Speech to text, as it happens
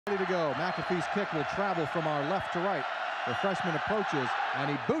Ready to go. McAfee's kick will travel from our left to right. The freshman approaches, and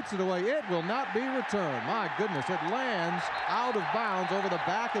he boots it away. It will not be returned. My goodness, it lands out of bounds over the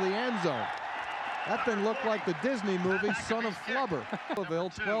back of the end zone. That thing looked like the Disney movie Son of Flubber. Louisville,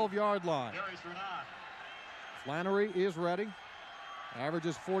 12-yard line. Flannery is ready.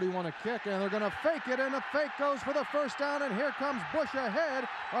 Averages 41 a kick, and they're going to fake it, and the fake goes for the first down, and here comes Bush ahead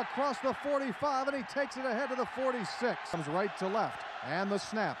across the 45, and he takes it ahead to the 46. Comes right to left, and the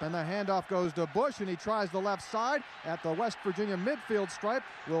snap, and the handoff goes to Bush, and he tries the left side at the West Virginia midfield stripe.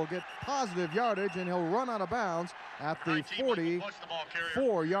 Will get positive yardage, and he'll run out of bounds at the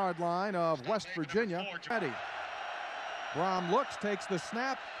 44-yard line of West Virginia. Ready. Brom looks, takes the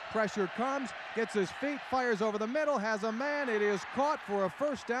snap. Pressure comes, gets his feet, fires over the middle, has a man. It is caught for a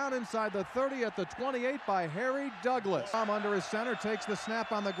first down inside the 30 at the 28 by Harry Douglas. Brom under his center, takes the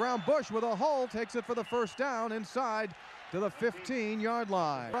snap on the ground. Bush with a hole, takes it for the first down inside to the 15-yard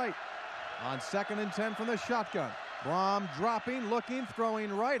line. Right on 2nd and 10 from the shotgun. Brom dropping, looking,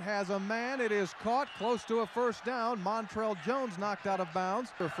 throwing right, has a man. It is caught close to a first down. Montrell Jones knocked out of bounds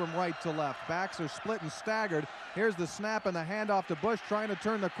from right to left. Backs are split and staggered. Here's the snap and the handoff to Bush, trying to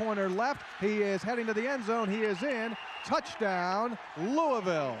turn the corner left. He is heading to the end zone. He is in. Touchdown,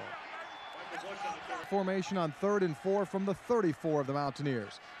 Louisville. Formation on 3rd and 4 from the 34 of the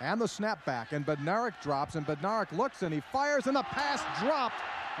Mountaineers. And the snap back, and Bednarik drops, and Bednarik looks, and he fires, and the pass dropped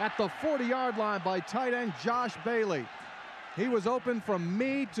at the 40-yard line by tight end Josh Bailey. He was open from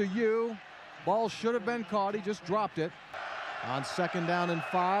me to you. Ball should have been caught. He just dropped it. On 2nd down and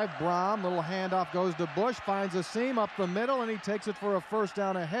 5, Brom, little handoff goes to Bush, finds a seam up the middle, and he takes it for a first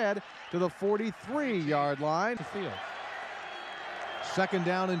down ahead to the 43-yard line. 2nd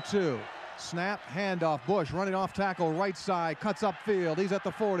down and 2. Snap, handoff, Bush running off tackle, right side, cuts upfield. He's at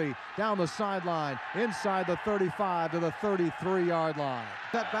the 40, down the sideline, inside the 35 to the 33-yard line.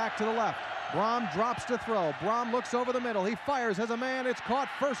 Set back to the left. Brom drops to throw. Brom looks over the middle. He fires, has a man. It's caught.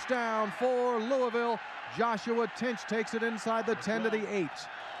 First down for Louisville. Joshua Tinch takes it inside the 10 to the 8.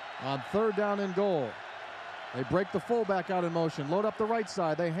 On 3rd down and goal. They break the fullback out in motion, load up the right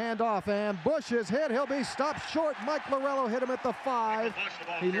side. They hand off, and Bush is hit. He'll be stopped short. Mike Lorello hit him at the 5.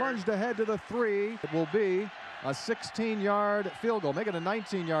 He lunged ahead to the 3. It will be a 16-yard field goal, make it a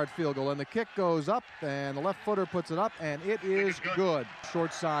 19-yard field goal, and the kick goes up, and the left footer puts it up, and it is good.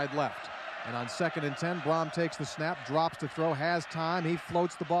 Short side left. And on 2nd and 10, Brom takes the snap, drops to throw, has time. He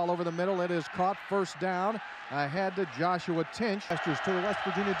floats the ball over the middle. It is caught. First down ahead to Joshua Tinch. Gestures to the West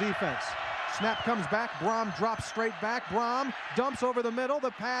Virginia defense. Snap comes back. Brom drops straight back. Brom dumps over the middle.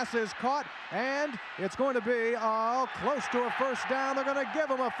 The pass is caught, and it's going to be close to a first down. They're going to give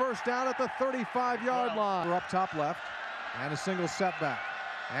him a first down at the 35-yard line. Up top left, and a single setback.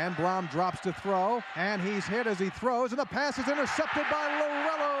 And Brom drops to throw, and he's hit as he throws, and the pass is intercepted by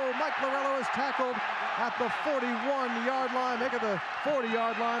Lorello. Mike Lorello is tackled at the 41-yard line. Make it the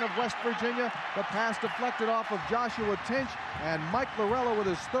 40-yard line of West Virginia. The pass deflected off of Joshua Tinch, and Mike Lorello with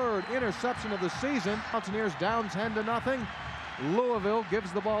his 3rd interception of the season. Mountaineers down 10-0. Louisville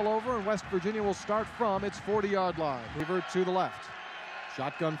gives the ball over, and West Virginia will start from its 40-yard line. Revert to the left.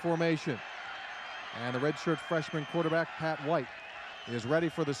 Shotgun formation. And the redshirt freshman quarterback, Pat White, is ready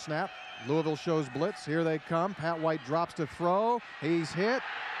for the snap. Louisville shows blitz. Here they come. Pat White drops to throw. He's hit,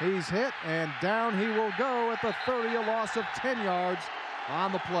 and down he will go at the 30, a loss of 10 yards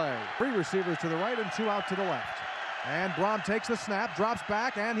on the play. 3 receivers to the right and 2 out to the left. And Brom takes the snap, drops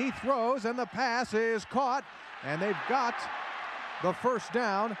back, and he throws, and the pass is caught, and they've got the first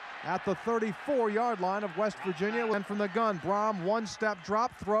down at the 34-yard line of West Virginia. And from the gun, Brom, 1-step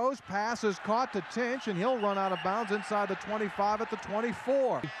drop, throws, pass is caught to Tinch, and he'll run out of bounds inside the 25 at the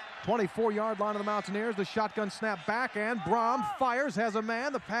 24. 24-yard line of the Mountaineers. The shotgun snap back, and Brom fires, has a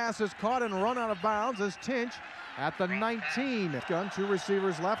man. The pass is caught and run out of bounds as Tinch at the 19. Gun, 2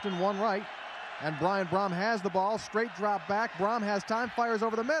 receivers left and 1 right. And Brian Brom has the ball, straight drop back. Brom has time, fires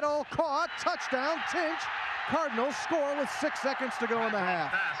over the middle, caught, touchdown, Tinch. Cardinals score with 6 seconds to go in the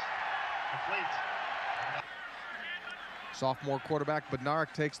half. Sophomore quarterback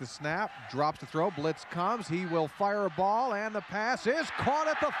Bednarik takes the snap, drops the throw, blitz comes, he will fire a ball, and the pass is caught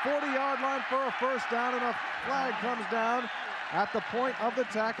at the 40-yard line for a first down, and a flag comes down at the point of the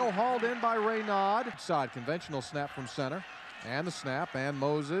tackle, hauled in by Raynaud. Side conventional snap from center, and the snap, and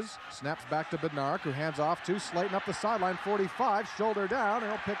Moses snaps back to Bednarik, who hands off to Slayton up the sideline, 45, shoulder down,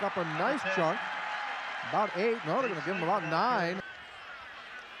 and he'll pick up a nice chunk. About 8, no, they're going to give him about 9.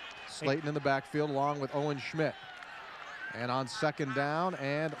 Slayton in the backfield along with Owen Schmidt. And on 2nd down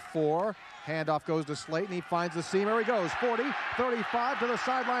and 4, handoff goes to Slayton. He finds the seam. Here he goes. 40, 35 to the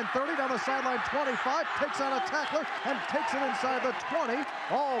sideline, 30 down the sideline, 25. Takes on a tackler and takes it inside the 20,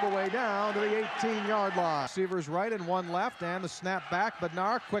 all the way down to the 18-yard line. Receivers right and 1 left, and the snap back.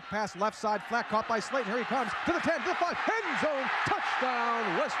 Bednar, quick pass left side, flat caught by Slayton. Here he comes to the 10, to the 5, end zone,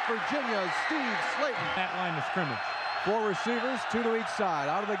 touchdown, West Virginia, Steve Slayton. That line of scrimmage. 4 receivers, 2 to each side.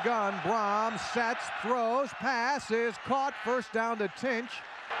 Out of the gun, Brom sets, throws, pass is caught. First down to Tinch.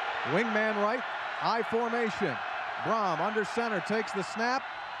 Wingman right, I formation. Brom under center, takes the snap,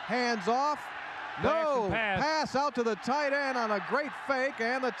 hands off. No, pass out to the tight end on a great fake,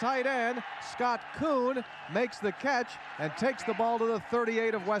 and the tight end, Scott Kuhn, makes the catch and takes the ball to the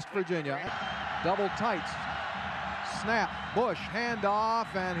 38 of West Virginia. Double tights. Snap, Bush,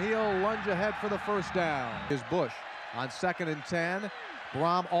 handoff, and he'll lunge ahead for the first down. Is Bush. On 2nd and 10,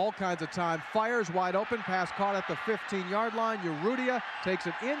 Brom all kinds of time, fires wide open, pass caught at the 15-yard line. Urrutia takes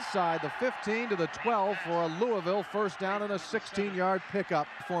it inside the 15 to the 12 for a Louisville first down and a 16-yard pickup.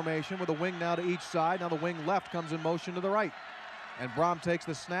 Formation with a wing now to each side. Now the wing left comes in motion to the right. And Brom takes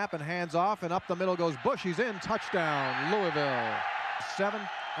the snap and hands off, and up the middle goes Bush. He's in, touchdown, Louisville. 7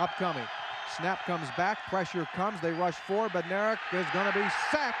 upcoming. Snap comes back, pressure comes, they rush forward, but Bednarik is going to be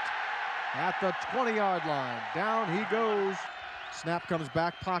sacked at the 20-yard line. Down he goes. Snap comes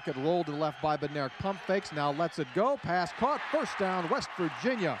back, pocket rolled to the left by Bednarik. Pump fakes, now lets it go. Pass caught, first down, West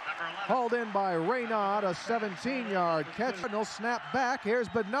Virginia. Hauled in by Raynaud, a 17-yard catch. No snap back. Here's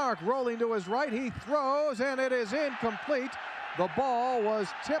Bednarik rolling to his right. He throws, and it is incomplete. The ball was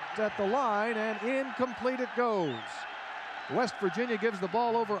tipped at the line, and incomplete it goes. West Virginia gives the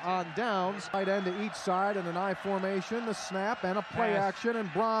ball over on downs. Tight end to each side in an I formation. The snap and a play action,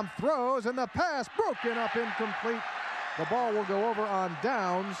 and Brom throws, and the pass broken up, incomplete. The ball will go over on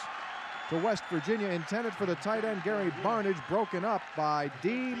downs to West Virginia, intended for the tight end Gary Barnage, broken up by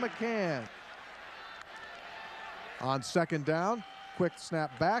D. McCann. On 2nd down, quick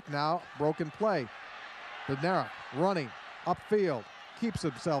snap back, now broken play. Bednarik running upfield, keeps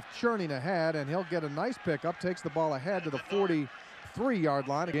himself churning ahead, and he'll get a nice pickup, takes the ball ahead to the 43-yard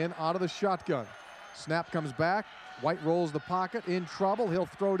line, again out of the shotgun. Snap comes back, White rolls the pocket, in trouble, he'll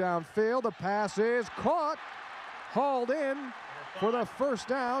throw downfield, the pass is caught, hauled in for the first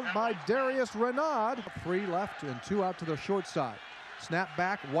down by Darius Raynaud. 3 left and 2 out to the short side. Snap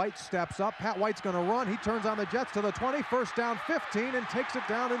back, White steps up, Pat White's gonna run, he turns on the Jets to the 20, first down 15, and takes it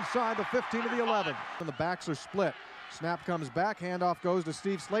down inside the 15 to the 11. And the backs are split. Snap comes back, handoff goes to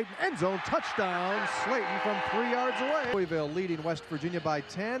Steve Slayton, end zone touchdown, Slayton from 3 yards away. Louisville leading West Virginia by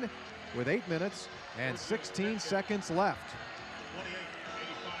 10 with 8 minutes and 16 seconds left.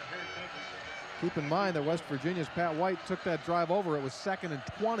 Keep in mind that West Virginia's Pat White took that drive over. It was 2nd and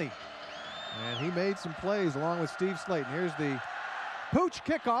 20. And he made some plays along with Steve Slayton. Here's the pooch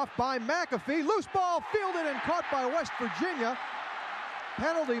kickoff by McAfee. Loose ball fielded and caught by West Virginia.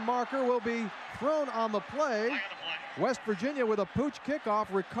 Penalty marker will be thrown on the play. West Virginia with a pooch kickoff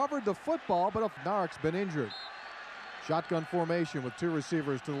recovered the football, but Bednarik's been injured. Shotgun formation with 2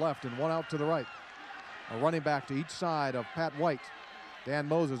 receivers to the left and 1 out to the right. A running back to each side of Pat White. Dan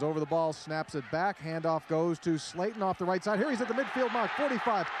Moses over the ball, snaps it back. Handoff goes to Slayton off the right side. Here he's at the midfield mark.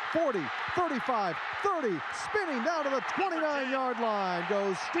 45, 40, 35, 30. Spinning down to the 29-yard line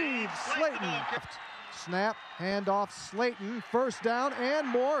goes Steve Slayton. Snap, handoff, Slayton. First down and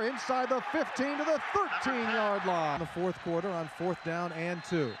more inside the 15 to the 13-yard line. The 4th quarter on 4th down and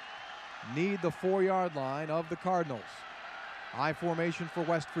 2. Need the 4-yard line of the Cardinals. I formation for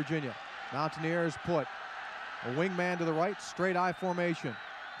West Virginia. Mountaineers put a wingman to the right, straight I formation.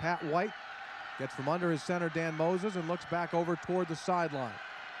 Pat White gets from under his center, Dan Moses, and looks back over toward the sideline.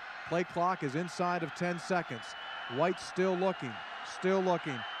 Play clock is inside of 10 seconds. White still looking.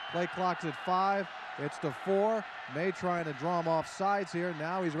 Play clock's at 5. It's to 4. May trying to draw him off sides here.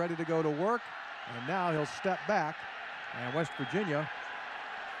 Now he's ready to go to work, and now he'll step back, and West Virginia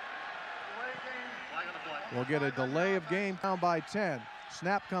will get a delay of game, down by 10.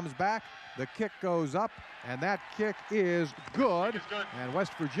 Snap comes back, the kick goes up, and that kick is good. And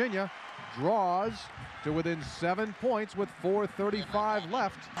West Virginia draws to within 7 points with 4:35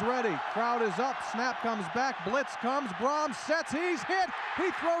 left. Ready, crowd is up, snap comes back, blitz comes, Brom sets, he's hit,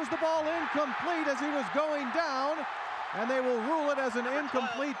 he throws the ball incomplete as he was going down, and they will rule it as an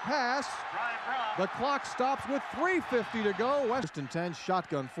incomplete pass. The clock stops with 3:50 to go. West and 10,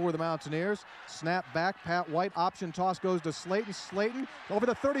 shotgun for the Mountaineers. Snap back, Pat White, option toss goes to Slayton. Slayton over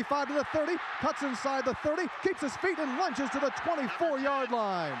the 35 to the 30, cuts inside the 30, keeps his feet and lunges to the 24-yard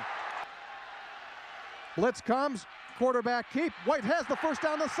line. Blitz comes, quarterback keep. White has the first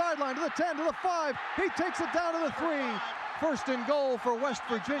down the sideline to the 10, to the 5. He takes it down to the 3. First and goal for West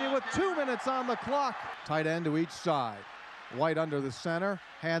Virginia with 2 minutes on the clock. Tight end to each side. White under the center,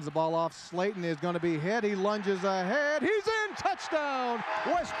 hands the ball off. Slayton is going to be hit. He lunges ahead. He's in. Touchdown,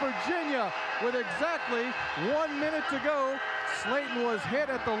 West Virginia. With exactly 1 minute to go, Slayton was hit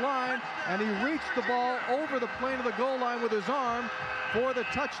at the line, and he reached the ball over the plane of the goal line with his arm for the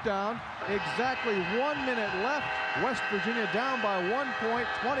touchdown. Exactly 1 minute left. West Virginia down by 1 point,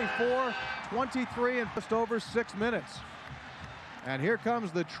 24-23, in just over 6 minutes. And here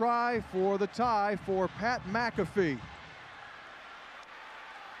comes the try for the tie for Pat McAfee.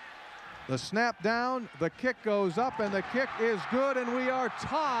 The snap down, the kick goes up, and the kick is good, and we are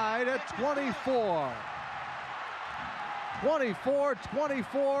tied at 24.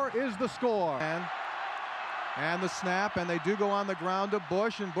 24-24 is the score. And the snap, and they do go on the ground to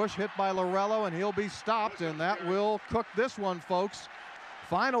Bush, and Bush hit by Lorello, and he'll be stopped, and that will cook this one, folks.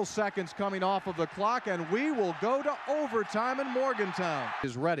 Final seconds coming off of the clock, and we will go to overtime in Morgantown.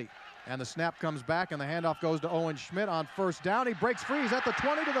 Is ready. And the snap comes back, and the handoff goes to Owen Schmidt on first down. He breaks free. He's at the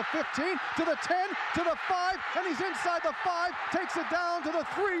 20, to the 15, to the 10, to the 5, and he's inside the 5, takes it down to the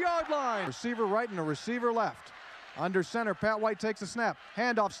 3-yard line. Receiver right and a receiver left. Under center, Pat White takes a snap.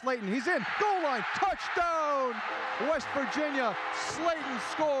 Handoff, Slayton. He's in. Goal line. Touchdown! West Virginia. Slayton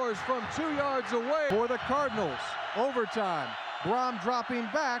scores from 2 yards away for the Cardinals. Overtime. Brom dropping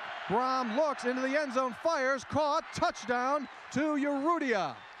back. Brom looks into the end zone, fires, caught. Touchdown to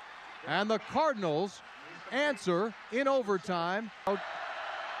Urrutia. And the Cardinals answer in overtime.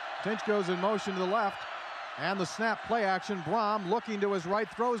 Tinch goes in motion to the left. And the snap, play action. Brom looking to his right,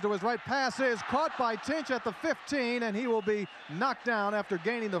 throws to his right. Pass is caught by Tinch at the 15, and he will be knocked down after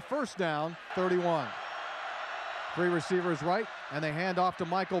gaining the first down, 31. 3 receivers right, and they hand off to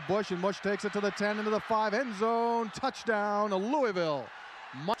Michael Bush, and Bush takes it to the 10, into the 5, end zone, touchdown, Louisville.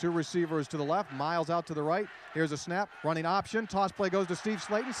 2 receivers to the left, Miles out to the right. Here's a snap, running option, toss play goes to Steve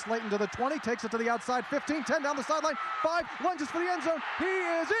Slayton. Slayton to the 20, takes it to the outside, 15, 10 down the sideline, 5, lunges for the end zone. He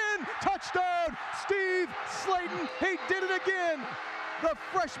is in, touchdown, Steve Slayton. He did it again. The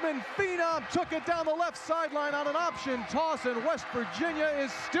freshman phenom took it down the left sideline on an option toss, and West Virginia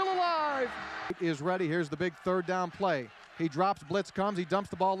is still alive. Is ready. Here's the big 3rd down play. He drops, blitz comes, he dumps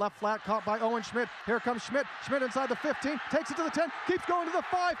the ball left flat, caught by Owen Schmidt. Here comes Schmidt. Schmidt inside the 15, takes it to the 10, keeps going to the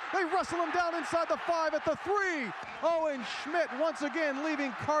 5. They wrestle him down inside the 5 at the 3. Owen Schmidt once again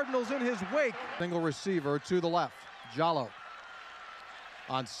leaving Cardinals in his wake. Single receiver to the left. Jallo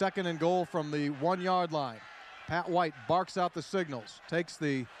on 2nd and goal from the 1-yard line. Pat White barks out the signals, takes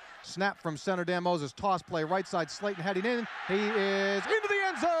the snap from center. Dan Moses, toss play, right side, Slayton heading in. He is into the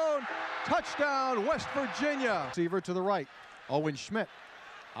end zone. Touchdown, West Virginia. Receiver to the right, Owen Schmidt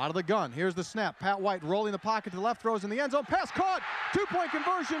out of the gun. Here's the snap. Pat White rolling the pocket to the left, throws in the end zone. Pass caught. 2-point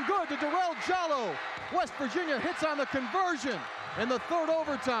conversion good to Darrell Jallo. West Virginia hits on the conversion in the 3rd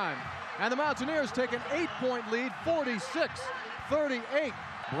overtime. And the Mountaineers take an 8-point lead, 46-38.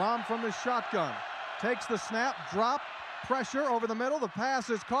 Brom from the shotgun. Takes the snap, drop, pressure over the middle. The pass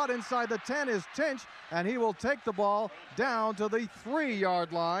is caught inside the 10 is Tinch, and he will take the ball down to the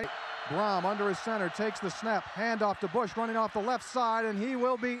 3-yard line. Brom under his center takes the snap, handoff to Bush running off the left side, and he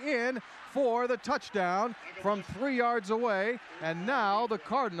will be in for the touchdown from 3 yards away. And now the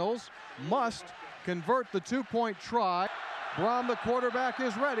Cardinals must convert the 2-point try. Brom, the quarterback,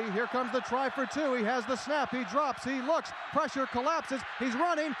 is ready. Here comes the try for 2. He has the snap. He drops. He looks. Pressure collapses. He's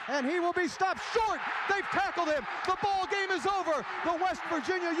running, and he will be stopped short. They've tackled him. The ball game is over. The West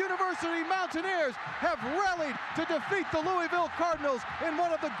Virginia University Mountaineers have rallied to defeat the Louisville Cardinals in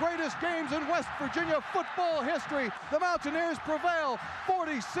one of the greatest games in West Virginia football history. The Mountaineers prevail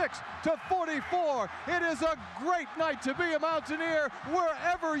 46-44. It is a great night to be a Mountaineer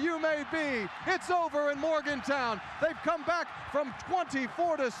wherever you may be. It's over in Morgantown. They've come back from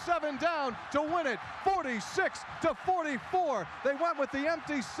 24-7 down to win it 46-44. They went with the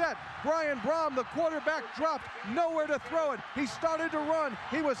empty set. Brian Brom, the quarterback, dropped, nowhere to throw it. He started to run.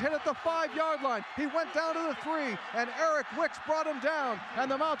 He was hit at the 5-yard line. He went down to the 3, and Eric Wicks brought him down.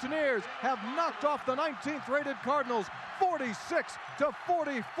 And the Mountaineers have knocked off the 19th rated Cardinals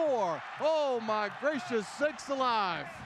 46-44. Oh my gracious sakes alive.